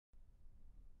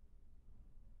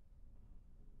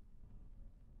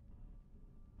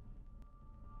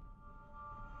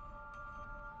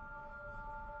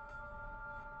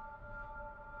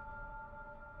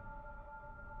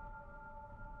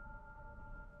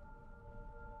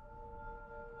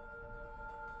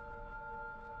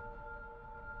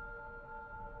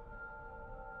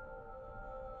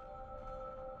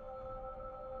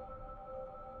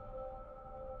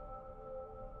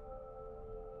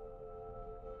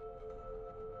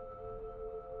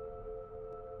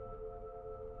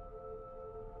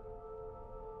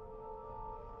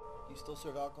You still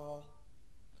serve alcohol?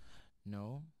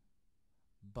 No,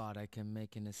 but I can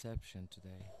make an exception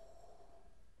today.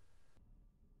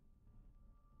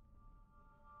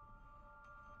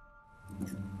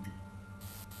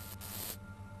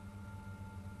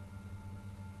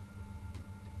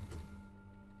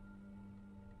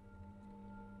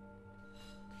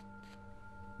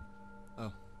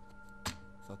 Oh,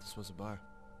 thought this was a bar.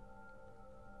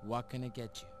 What can I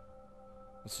get you?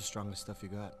 What's the strongest stuff you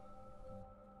got?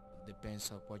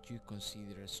 Depends on what you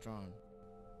consider strong.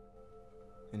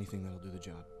 Anything that'll do the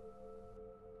job.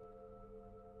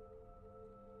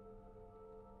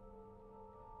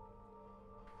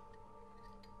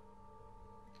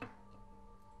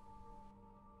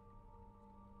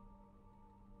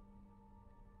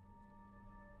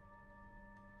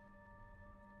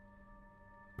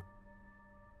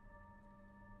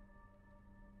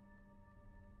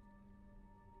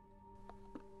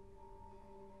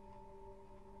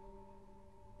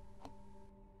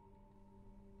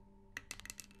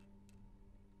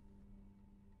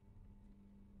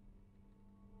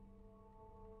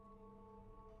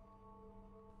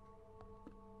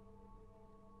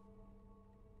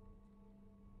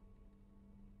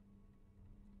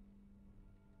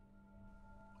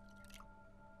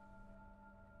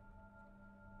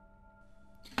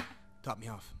 Top me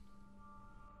off.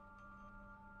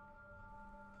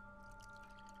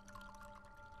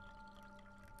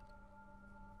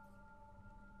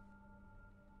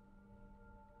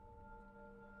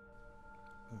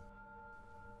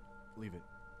 Leave it.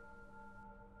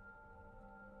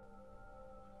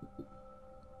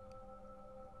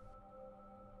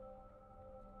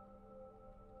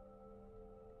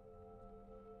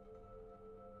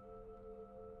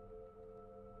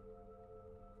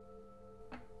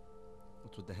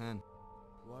 What's with the hand?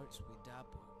 What's with that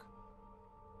book?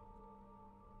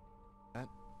 That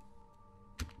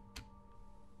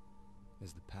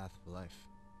is the path of life.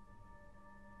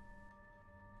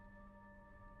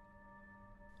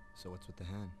 So what's with the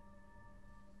hand?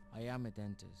 I am a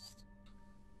dentist.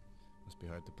 Must be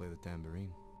hard to play the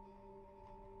tambourine.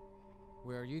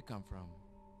 Where you come from?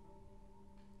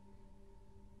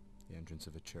 The entrance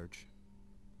of a church.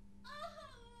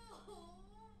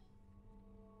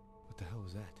 What the hell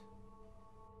was that?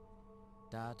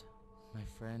 That, my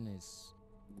friend, is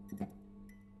a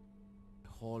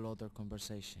whole other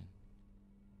conversation.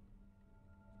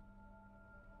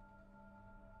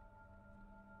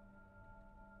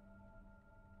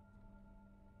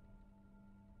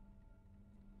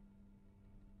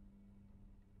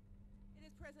 It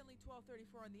is presently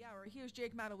 12:34 on the hour. Here's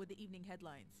Jake Mattel with the evening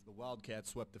headlines. The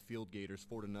Wildcats swept the Field Gators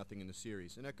 4-0 in the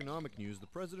series. In economic news, the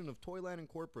president of Toyland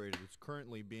Incorporated is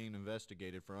currently being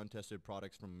investigated for untested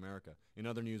products from America. In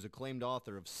other news, acclaimed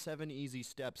author of 7 Easy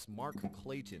Steps, Mark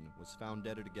Clayton, was found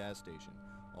dead at a gas station.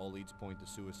 All leads point to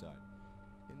suicide.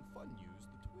 In fun news,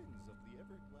 the twins of the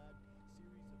ever-glad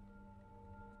series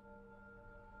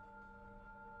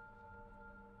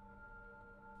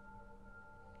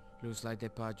of... Looks like they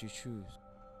bought you shoes.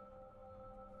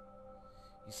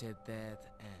 You said dead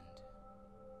end.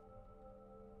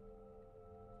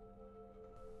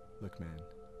 Look, man,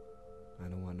 I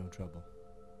don't want no trouble.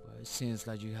 Well, it seems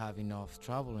like you have enough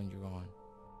trouble on your own.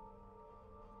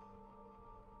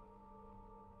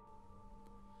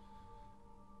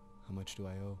 How much do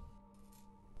I owe?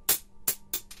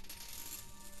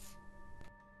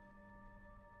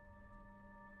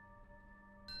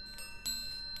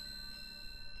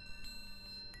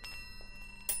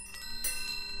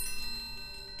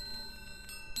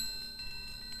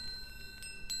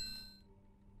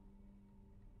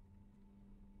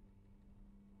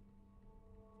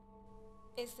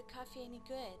 Is the coffee any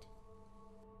good?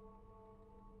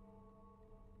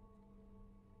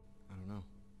 I don't know.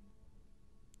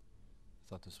 I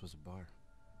thought this was a bar.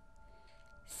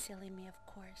 Silly me, of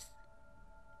course.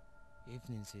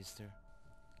 Evening, sister.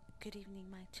 Good evening,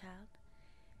 my child.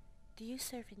 Do you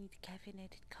serve any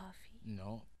decaffeinated coffee?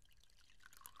 No.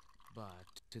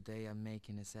 But today I'm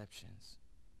making exceptions.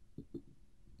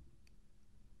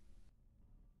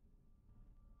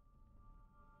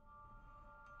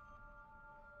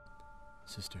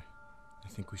 Sister, I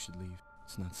think we should leave.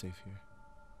 It's not safe here.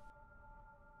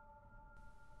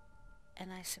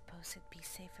 And I suppose it'd be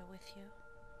safer with you?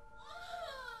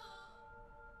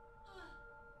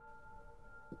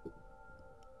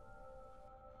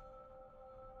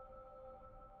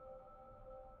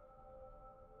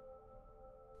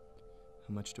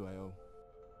 How much do I owe?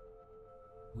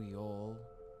 We all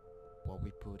what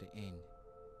we put in.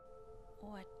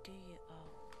 What do you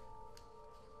owe?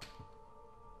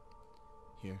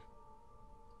 Here.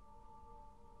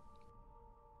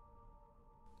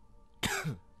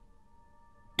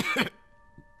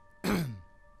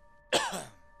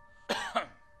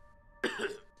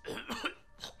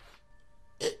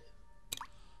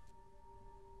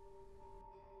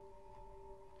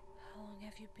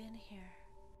 been here?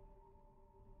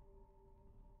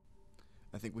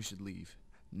 I think we should leave.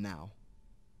 Now.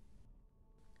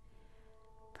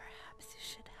 Perhaps you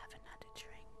should have another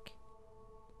drink.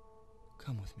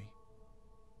 Come with me.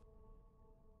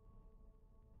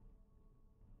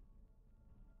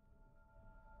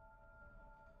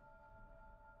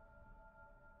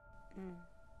 Mm.